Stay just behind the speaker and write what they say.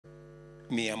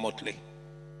Mia Mottley.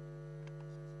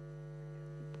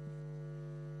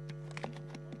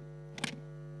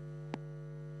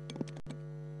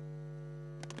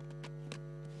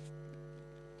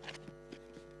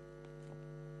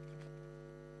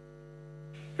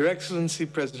 Your Excellency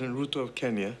President Ruto of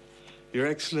Kenya, Your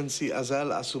Excellency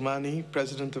Azal Assoumani,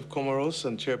 President of Comoros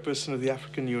and Chairperson of the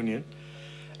African Union,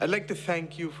 I'd like to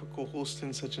thank you for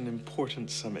co-hosting such an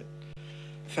important summit.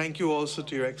 Thank you also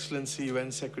to Your Excellency UN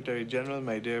Secretary General,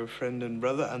 my dear friend and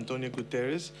brother, Antonio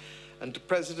Guterres, and to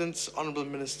Presidents, Honorable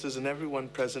Ministers, and everyone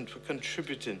present for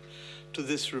contributing to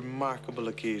this remarkable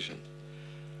occasion.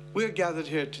 We are gathered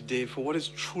here today for what is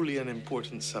truly an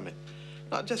important summit,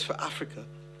 not just for Africa,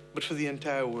 but for the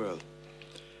entire world.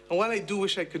 And while I do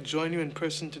wish I could join you in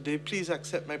person today, please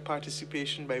accept my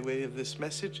participation by way of this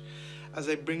message as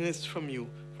I bring this from you,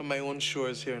 from my own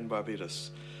shores here in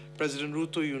Barbados. President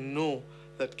Ruto, you know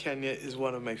that Kenya is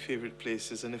one of my favorite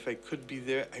places, and if I could be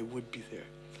there, I would be there.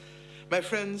 My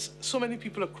friends, so many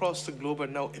people across the globe are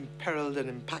now imperiled and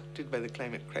impacted by the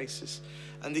climate crisis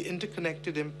and the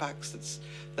interconnected impacts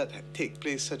that take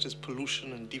place, such as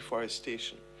pollution and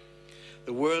deforestation.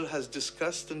 The world has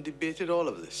discussed and debated all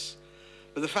of this.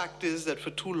 But the fact is that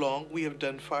for too long, we have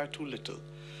done far too little.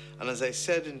 And as I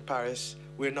said in Paris,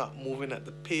 we're not moving at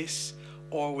the pace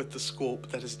or with the scope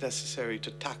that is necessary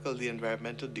to tackle the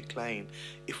environmental decline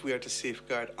if we are to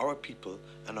safeguard our people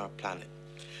and our planet.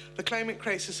 The climate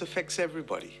crisis affects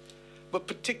everybody, but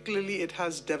particularly it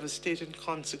has devastating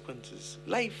consequences,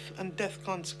 life and death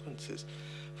consequences,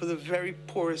 for the very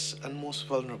poorest and most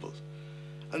vulnerable.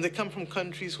 And they come from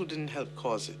countries who didn't help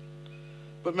cause it.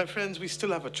 But my friends, we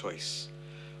still have a choice.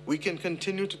 We can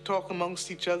continue to talk amongst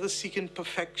each other, seeking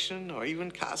perfection or even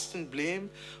casting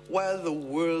blame, while the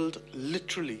world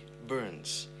literally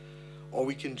burns. Or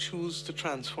we can choose to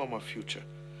transform our future.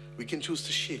 We can choose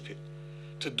to shape it.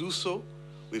 To do so,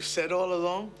 we've said all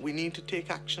along, we need to take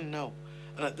action now,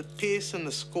 and at the pace and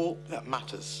the scope that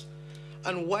matters.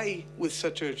 And why with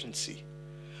such urgency?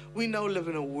 We now live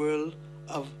in a world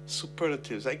of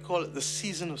superlatives. I call it the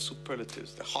season of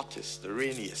superlatives, the hottest, the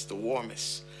rainiest, the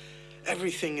warmest.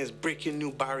 Everything is breaking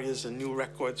new barriers and new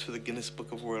records for the Guinness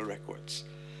Book of World Records.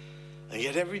 And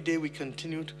yet every day we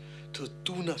continue to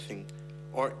do nothing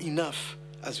or enough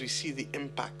as we see the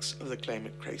impacts of the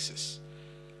climate crisis.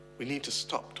 We need to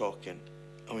stop talking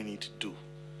and we need to do.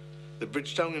 The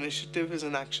Bridgetown Initiative is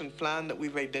an action plan that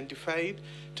we've identified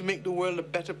to make the world a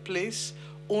better place,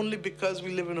 only because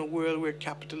we live in a world where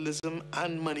capitalism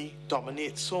and money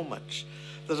dominate so much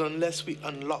that unless we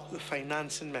unlock the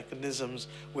financing mechanisms,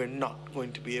 we're not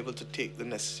going to be able to take the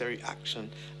necessary action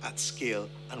at scale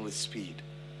and with speed.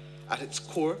 At its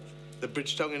core, the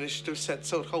Bridgetown Initiative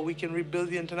sets out how we can rebuild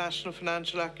the international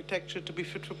financial architecture to be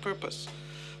fit for purpose,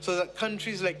 so that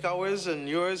countries like ours and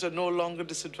yours are no longer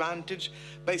disadvantaged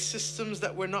by systems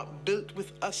that were not built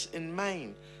with us in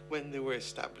mind when they were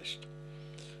established.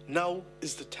 Now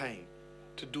is the time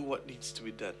to do what needs to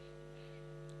be done.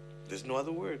 There's no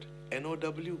other word.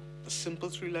 N-O-W, a simple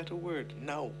three-letter word,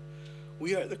 now.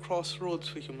 We are at the crossroads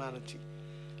for humanity.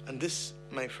 And this,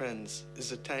 my friends,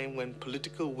 is a time when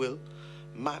political will,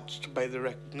 matched by the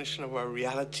recognition of our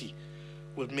reality,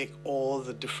 will make all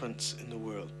the difference in the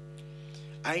world.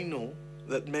 I know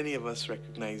that many of us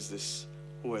recognize this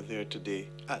who are there today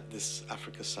at this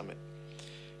Africa Summit.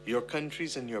 Your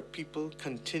countries and your people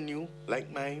continue,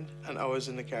 like mine and ours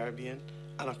in the Caribbean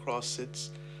and across SIDS,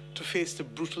 to face the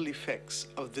brutal effects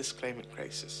of this climate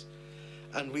crisis.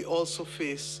 And we also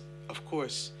face, of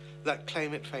course, that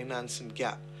climate financing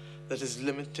gap that is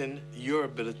limiting your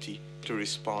ability to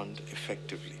respond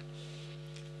effectively.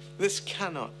 This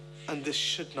cannot and this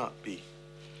should not be.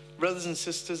 Brothers and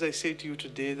sisters, I say to you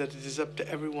today that it is up to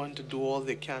everyone to do all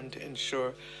they can to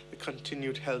ensure the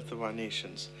continued health of our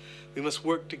nations. We must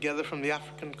work together from the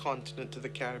African continent to the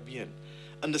Caribbean.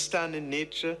 Understanding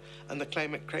nature and the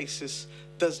climate crisis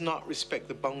does not respect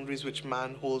the boundaries which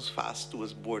man holds fast to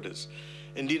as borders.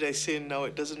 Indeed, I say now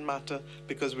it doesn't matter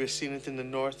because we're seeing it in the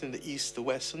north, in the east, the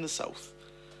west, and the south.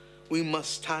 We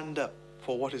must stand up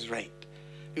for what is right.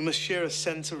 We must share a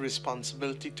sense of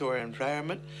responsibility to our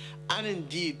environment and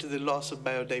indeed to the loss of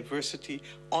biodiversity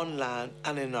on land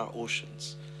and in our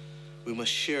oceans. We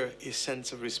must share a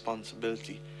sense of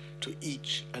responsibility to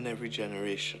each and every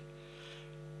generation.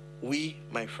 We,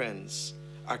 my friends,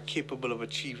 are capable of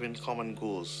achieving common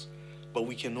goals, but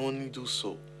we can only do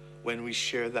so when we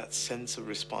share that sense of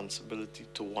responsibility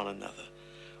to one another.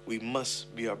 We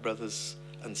must be our brothers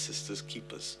and sisters'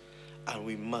 keepers, and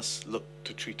we must look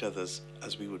to treat others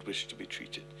as we would wish to be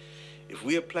treated. If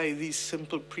we apply these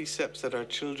simple precepts that our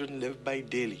children live by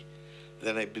daily,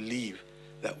 then I believe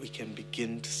that we can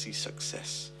begin to see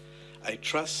success. I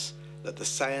trust that the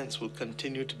science will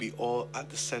continue to be all at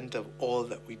the center of all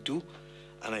that we do,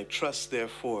 and I trust,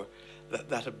 therefore, that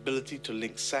that ability to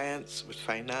link science with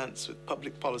finance, with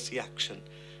public policy action,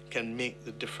 can make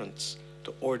the difference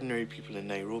to ordinary people in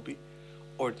Nairobi,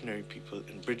 ordinary people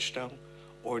in Bridgetown,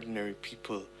 ordinary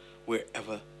people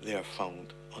wherever they are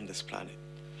found on this planet.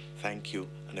 Thank you,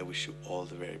 and I wish you all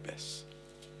the very best.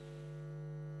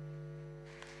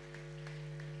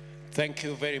 Thank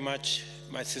you very much,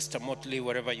 my sister Mottley,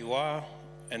 wherever you are,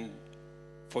 and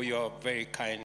for your very kind